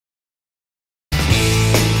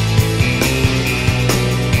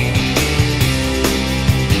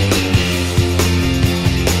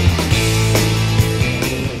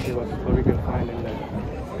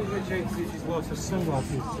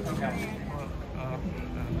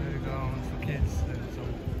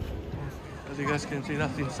As you guys can see,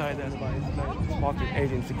 that's inside there, but it's marked in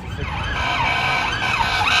 1866.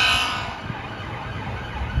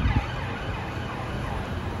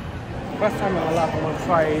 First time in my life, I'm gonna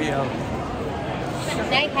try.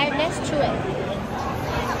 Let's chew it.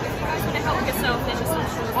 Just want to help yourself. There's just some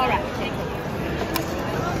sort of... All right, take it.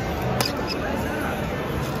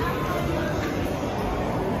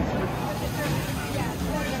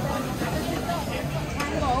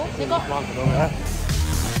 They got Market over there.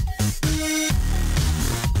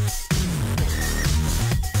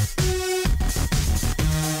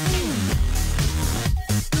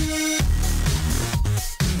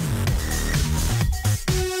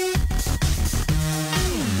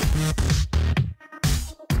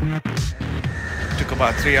 Took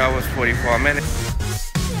about 3 hours 44 minutes.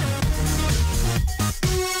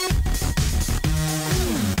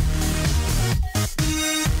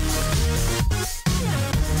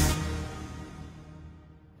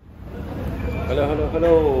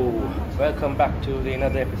 Hello, welcome back to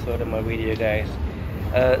another episode of my video, guys.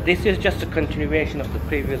 This is just a continuation of the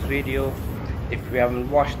previous video. If you haven't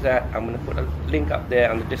watched that, I'm going to put a link up there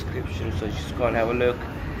on the description, so just go and have a look.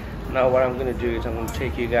 Now what I'm going to do is I'm going to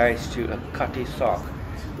take you guys to a Cutty Sark,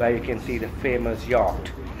 where you can see the famous yacht,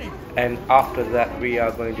 and after that we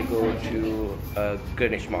are going to go to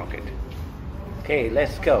Greenwich Market. Okay,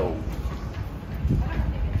 let's go.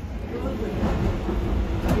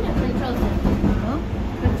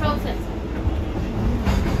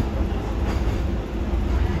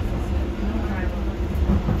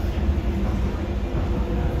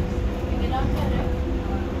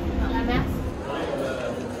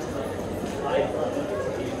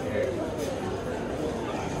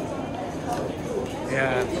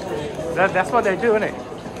 Yeah, that's what they do, isn't it?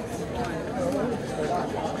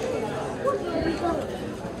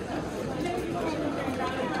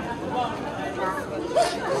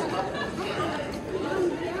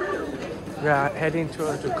 We are heading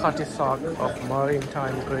to Cutty Sark of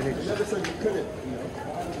Maritime Greenwich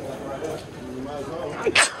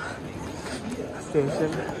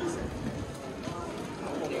Station.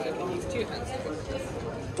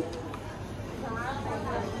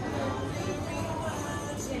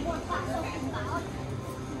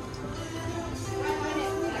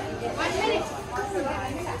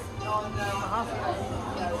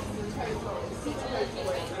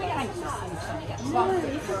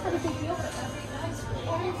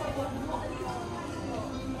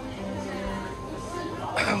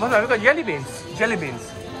 What have we got? Jelly beans. Jelly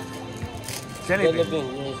beans. Jelly beans.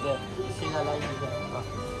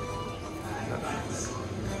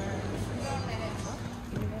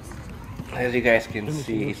 As you guys can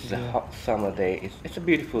see, it's a hot summer day. It's a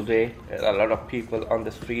beautiful day. A lot of people on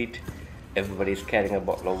the street. Everybody's carrying a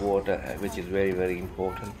bottle of water, which is very, very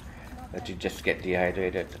important. To just get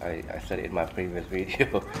dehydrated. I said it in my previous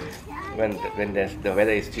video. when the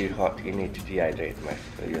weather is too hot, you need to dehydrate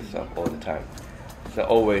yourself all the time. So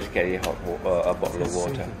always carry a bottle of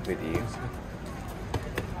water with you.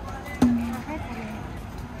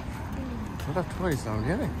 What are toys down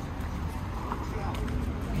here?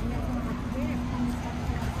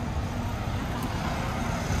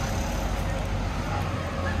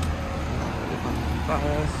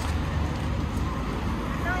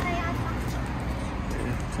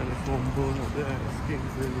 Telephone booth up there, King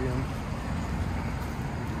William.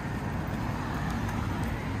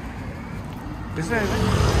 Is that it?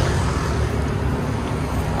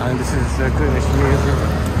 And this is the Greenwich Museum,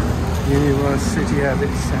 University at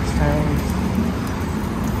its Thames.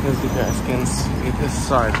 As you guys can see, this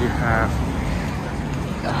side you have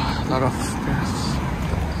a lot of space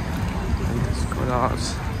and there's cars.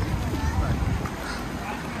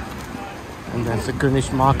 And there's the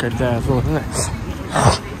Greenwich Market there as well, isn't it?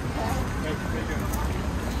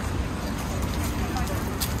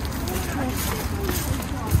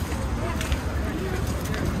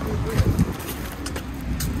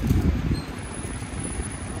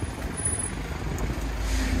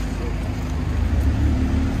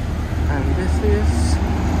 And this is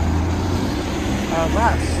a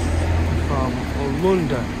bus from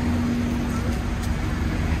London.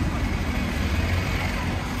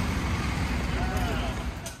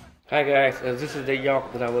 Hi guys, this is the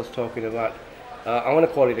yacht that I was talking about. I want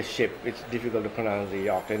to call it a ship. It's difficult to pronounce the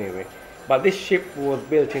yacht anyway. But this ship was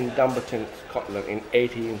built in Dumbarton, Scotland in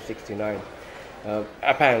 1869.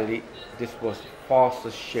 Apparently this was the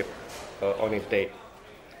fastest ship on its day.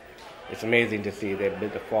 It's amazing to see they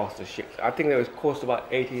built the fastest ship. I think it was cost about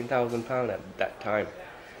 £18,000 at that time.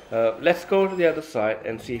 Let's go to the other side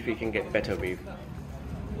and see if we can get better view.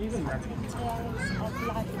 Even that.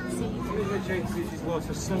 This is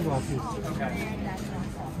water sunglasses. Okay.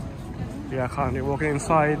 We are currently walking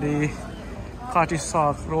inside the Cutty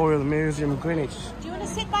Sark Royal Museum, Greenwich. Do you want to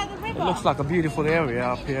sit by the river? It looks like a beautiful area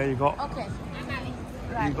up here. You got Okay.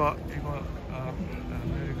 merry-go-rounds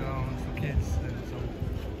for kids and some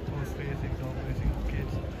horse racing, dog racing for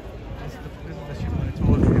kids. This is the ship I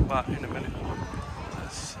told you about in a minute.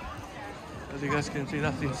 As you guys can see,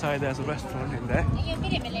 that's inside. There's a restaurant in there.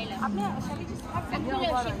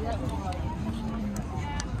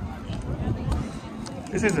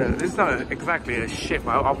 This is not exactly a ship.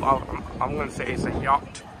 I'm going to say it's a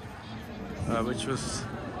yacht, which was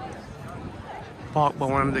parked by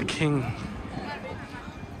one of the king.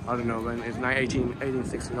 I don't know when. It's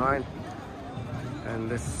 1869,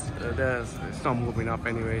 and it's not moving up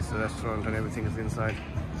anyways. The restaurant and everything is inside.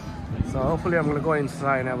 So hopefully I'm going to go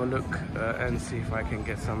inside and have a look and see if I can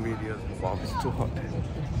get some videos. Wow, it's too hot.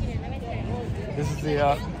 This is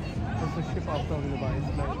the ship I was talking about.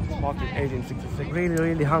 It's marked in 1866.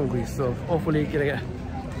 Really hungry, so hopefully gonna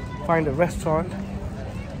find a restaurant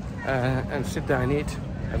and sit there and eat.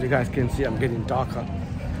 As you guys can see, I'm getting darker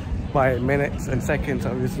by minutes and seconds.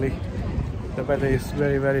 Obviously, the weather is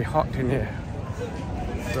very hot in here.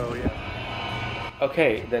 So yeah.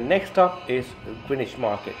 Okay, the next stop is Greenwich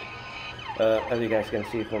Market. As you guys can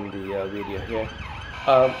see from the video here.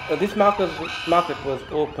 This market was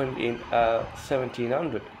opened in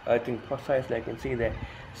 1700. I think precisely I can see there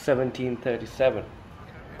 1737.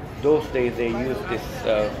 Those days they used this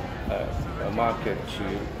market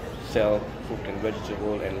to sell fruit and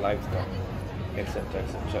vegetable and livestock, etc.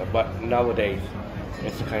 etc. But nowadays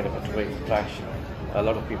it's a kind of a tourist attraction. A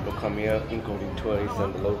lot of people come here, including tourists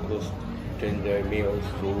and the locals, to enjoy meals,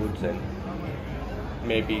 foods, and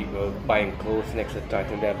maybe buying clothes and etc. I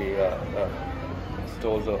think there'll be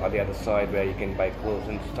stores on the other side where you can buy clothes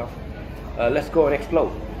and stuff. Let's go and explore.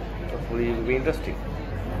 Hopefully it will be interesting.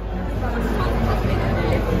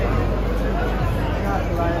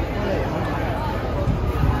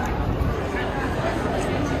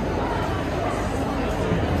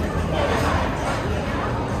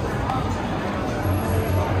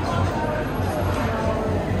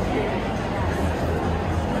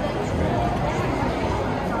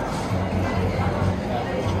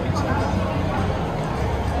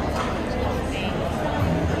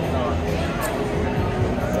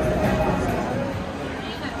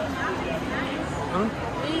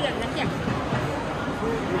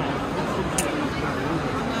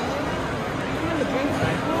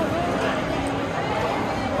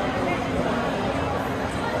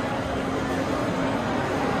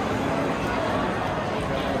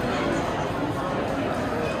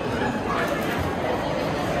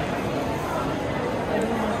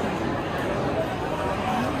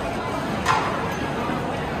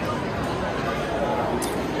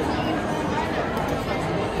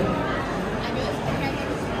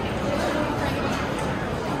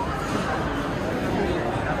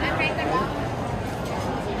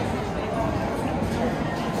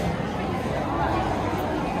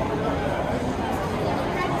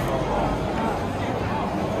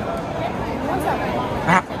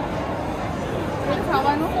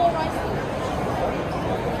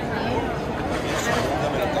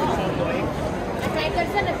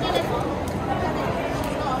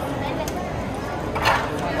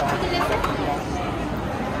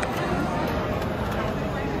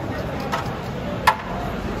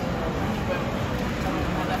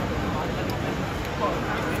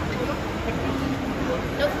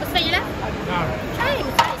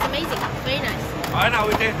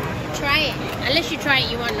 Try it. Unless you try it,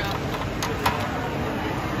 you won't know.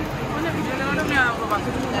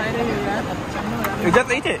 You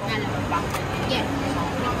just eat it? Yeah.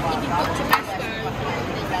 If you put Tabasco.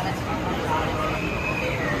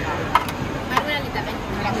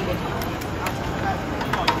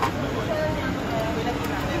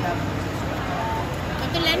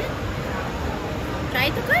 Betul Lana? Try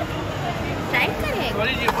it, okay? Try it, correct? What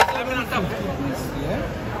did you put lemon on top?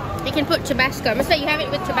 You can put Tabasco. Must you have it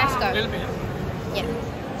with Tabasco. Yeah.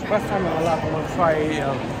 First time I'm going to try.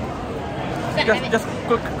 Just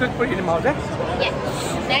quick put it in the mouth, eh? Yeah.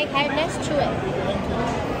 Let's chew it.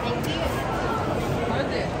 Thank you.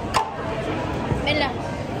 Bella.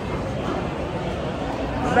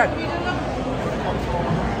 Bad.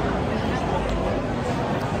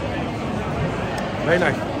 Very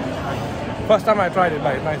nice. First time I tried it,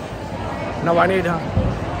 very nice. Now I need a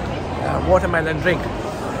watermelon drink.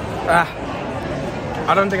 I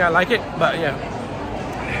don't think I like it, but yeah.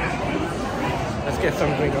 Let's get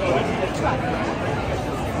some drink up there.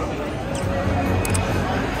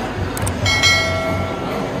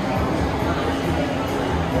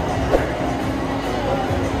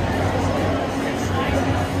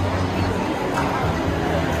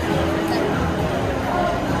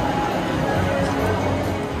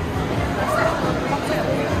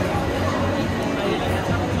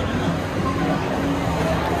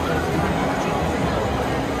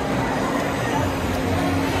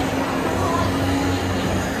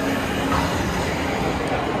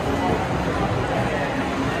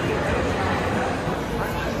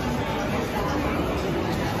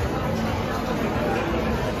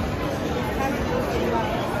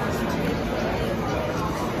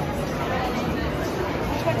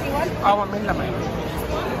 I want mint lemonade.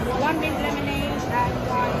 One mint lemonade and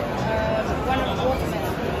one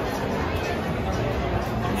watermelon.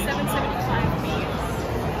 7.75 me.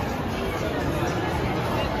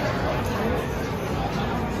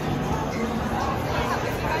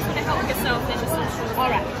 If you guys want to help yourself, there's just some short.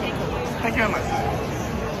 Alright, okay, cool. Thank you very much.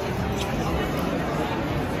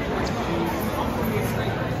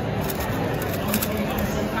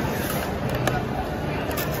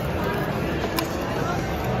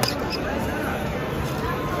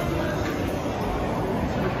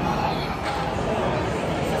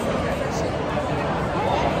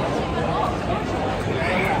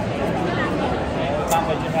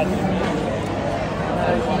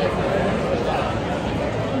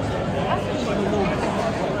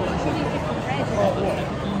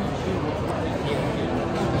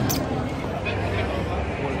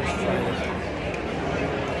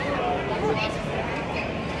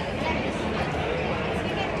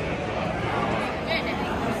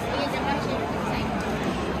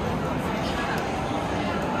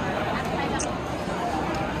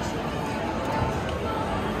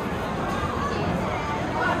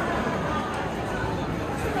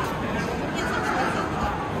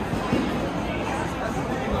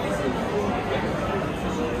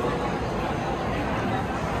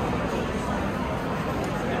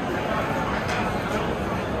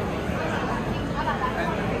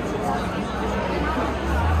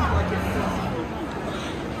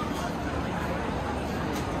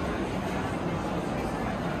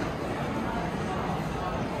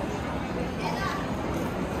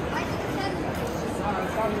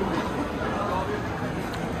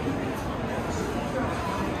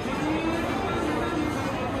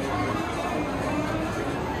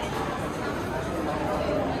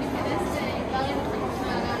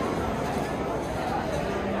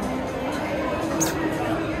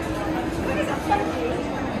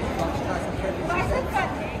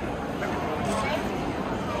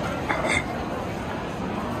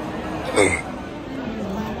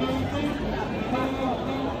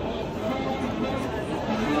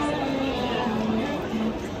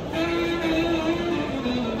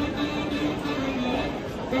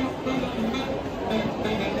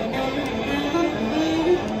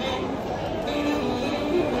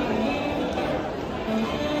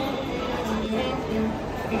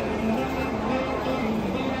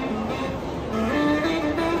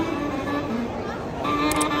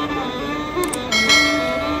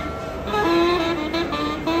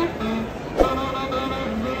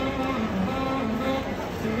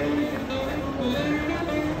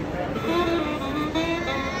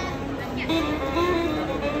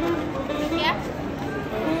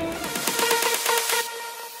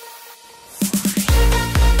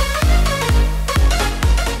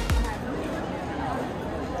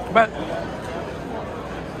 But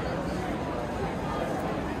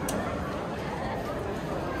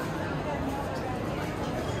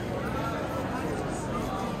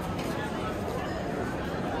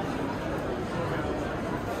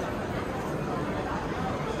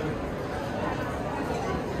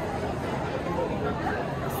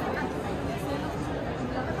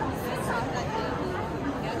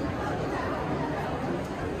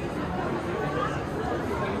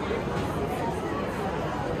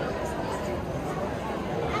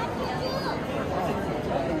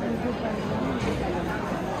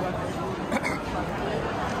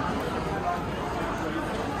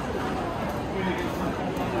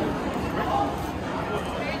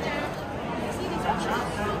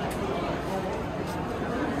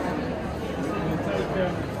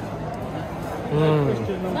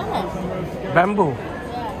bamboo.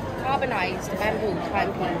 Yeah, carbonized bamboo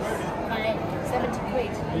timepiece. 70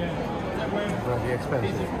 quid. Very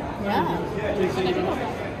expensive. Yeah.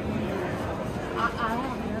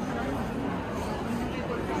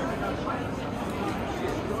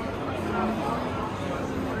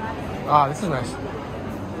 Ah, this is nice.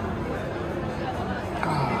 Ah,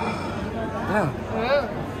 yeah.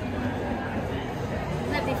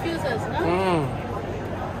 That diffusers, no?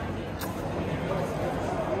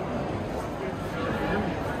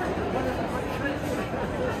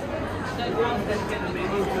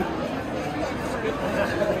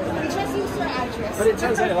 But it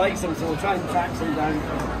turns out he likes them, so we'll try and track them down.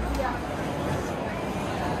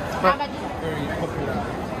 How much? Very popular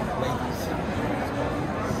ladies.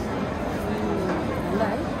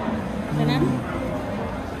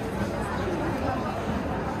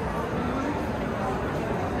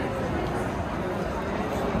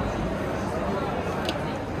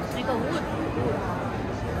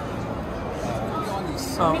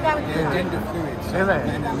 Oh, Yeah, gender fluids. Is it?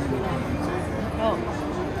 Men and women. Oh.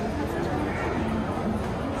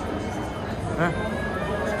 Huh?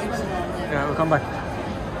 Yeah, we'll come back.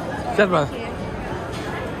 Yes, brother.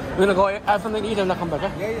 We're gonna go have something to eat and then come back,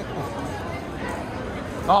 huh? Yeah.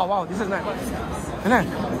 Oh wow, this is nice. Here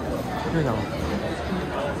we go.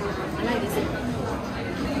 I like this.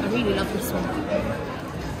 I really love this one.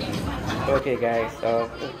 Okay guys,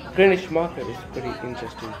 Greenwich Market is a pretty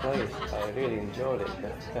interesting place. I really enjoyed it.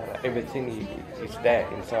 Everything is there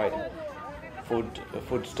inside. A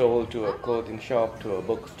food stall to a clothing shop to a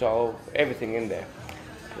bookstore, everything in there.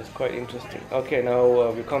 It's quite interesting. Okay,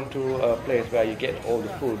 now we come to a place where you get all the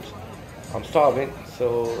foods. I'm starving,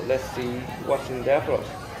 so let's see what's in there for us.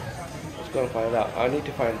 Let's go and find out. I need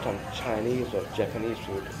to find some Chinese or Japanese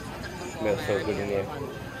food. It smells so good in here.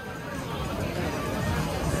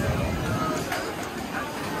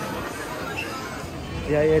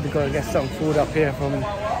 Yeah, you had to go and get some food up here from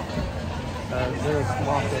Greenwich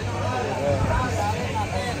Market.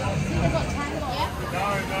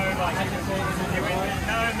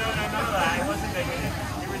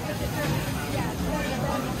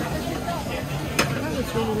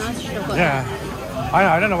 It's really nice. Yeah,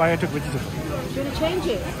 I don't know why I took pictures. Do you want to change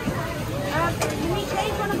it? Can we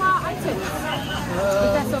change one of our items?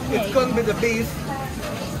 If that's okay. It's gone with the beef.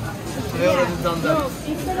 We already done that. No,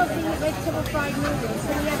 instead of the vegetable fried noodles,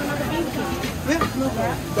 can we have another beef piece?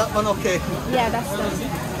 Yeah. That one okay. Yeah, that's done.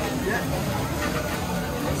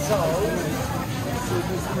 So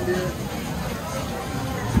this will be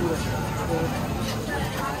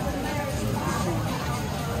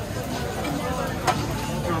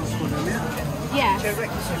Yeah.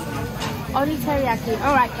 Only teriyaki.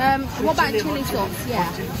 All right. What about chili sauce? Yeah,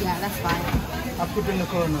 that's fine. I put in the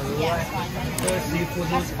corner. Yeah, that's fine.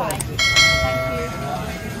 Seafood is spicy. Thank you.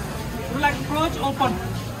 Would you like close open?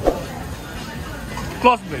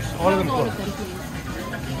 Close please, all of them All close. of them, please.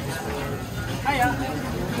 Hiya.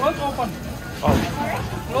 Close open. Oh.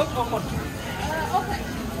 Close open. Okay.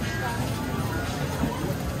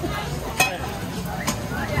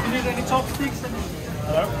 You need any chopsticks?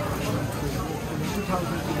 Hello?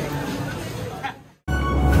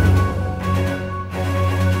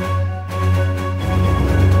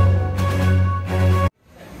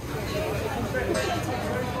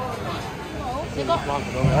 You got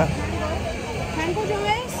tangled your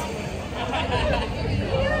waist?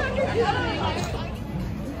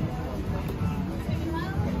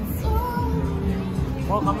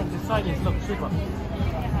 Well, come and decide this. Look, super.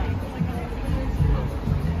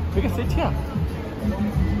 We can sit here.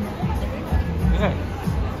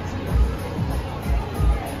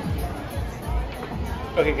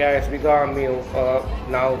 Okay guys, we got our meal.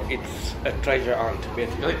 Now it's a treasure hunt.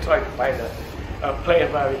 Basically trying to find a place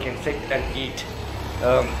where we can sit and eat.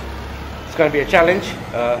 It's going to be a challenge.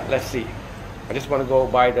 Let's see. I just want to go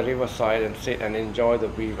by the riverside and sit and enjoy the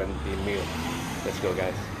view and the meal. Let's go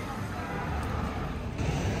guys.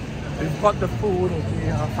 We've got the food and we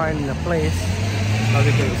are finding a place where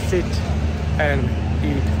we can sit and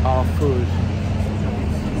eat our food.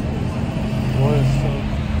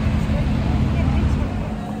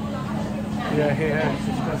 Yeah, here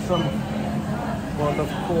it's got some bowl of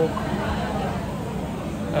pork,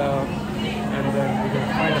 and then we can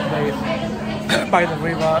find a place by the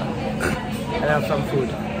river and have some food.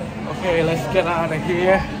 Okay, let's get out of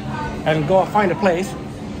here and go find a place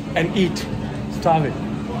and eat. Starving.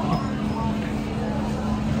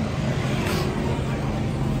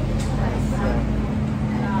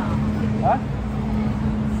 Huh?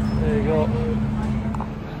 There you go.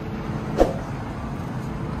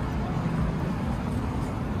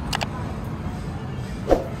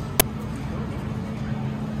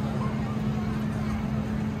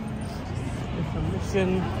 Information.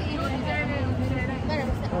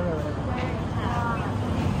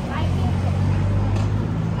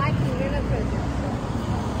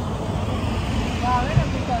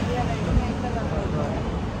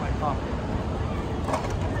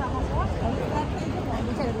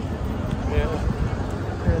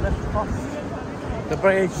 Okay, let's cross the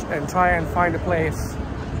bridge and try and find a place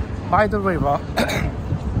by the river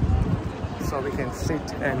so we can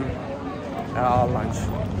sit and have our lunch.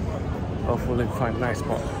 Hopefully find a nice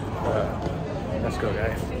spot. Let's go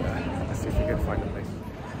guys. Let's see if we can find a place.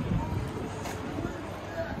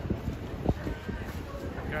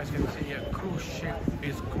 You guys can see a cruise ship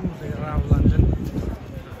is cruising around London.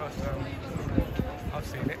 The first time I've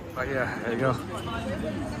seen it, but yeah, there you go.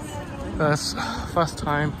 That's first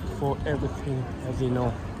time for everything, as you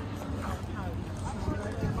know.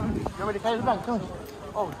 You ready to carry the bag? Come on.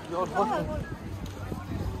 Oh, you're supposed to.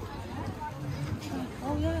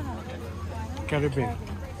 Oh yeah. Caribbean.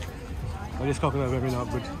 Oh, this coconut maybe not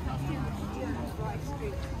good.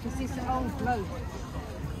 This is old bloke.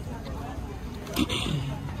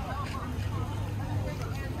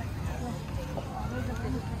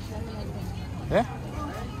 Yeah?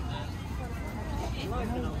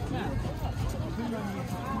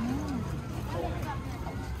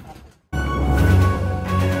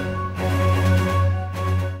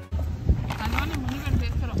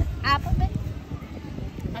 Apple bit?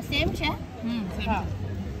 Same chair?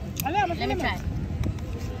 Let me try.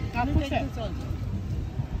 I'll push it.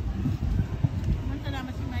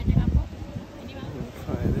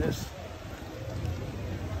 Try this.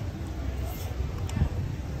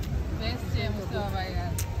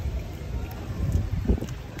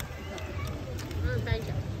 Thank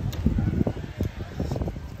you.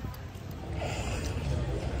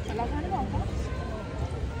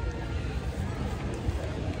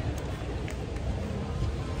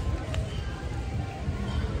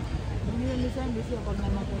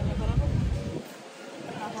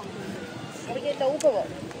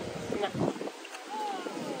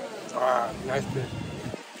 Ah, nice bit.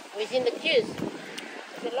 Within the queues.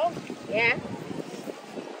 Is it long? Yeah.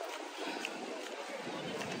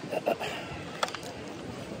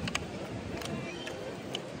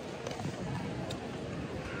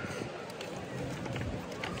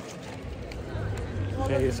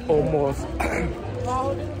 Okay, it's almost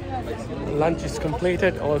lunch is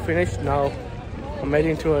completed, all finished. Now I'm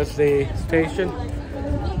heading towards the station,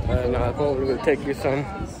 and I probably will take you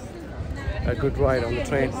a good ride on the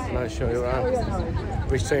train, and I'll show you around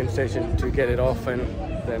which train station to get it off, and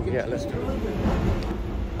then yeah, let's do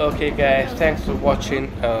it. Okay guys, thanks for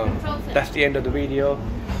watching. That's the end of the video.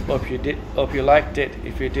 Hope you liked it.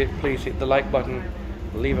 If you did, please hit the like button,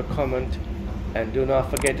 leave a comment, and do not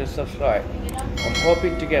forget to subscribe. I'm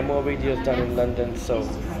hoping to get more videos done in London, so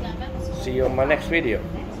see you on my next video.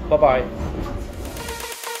 Bye bye.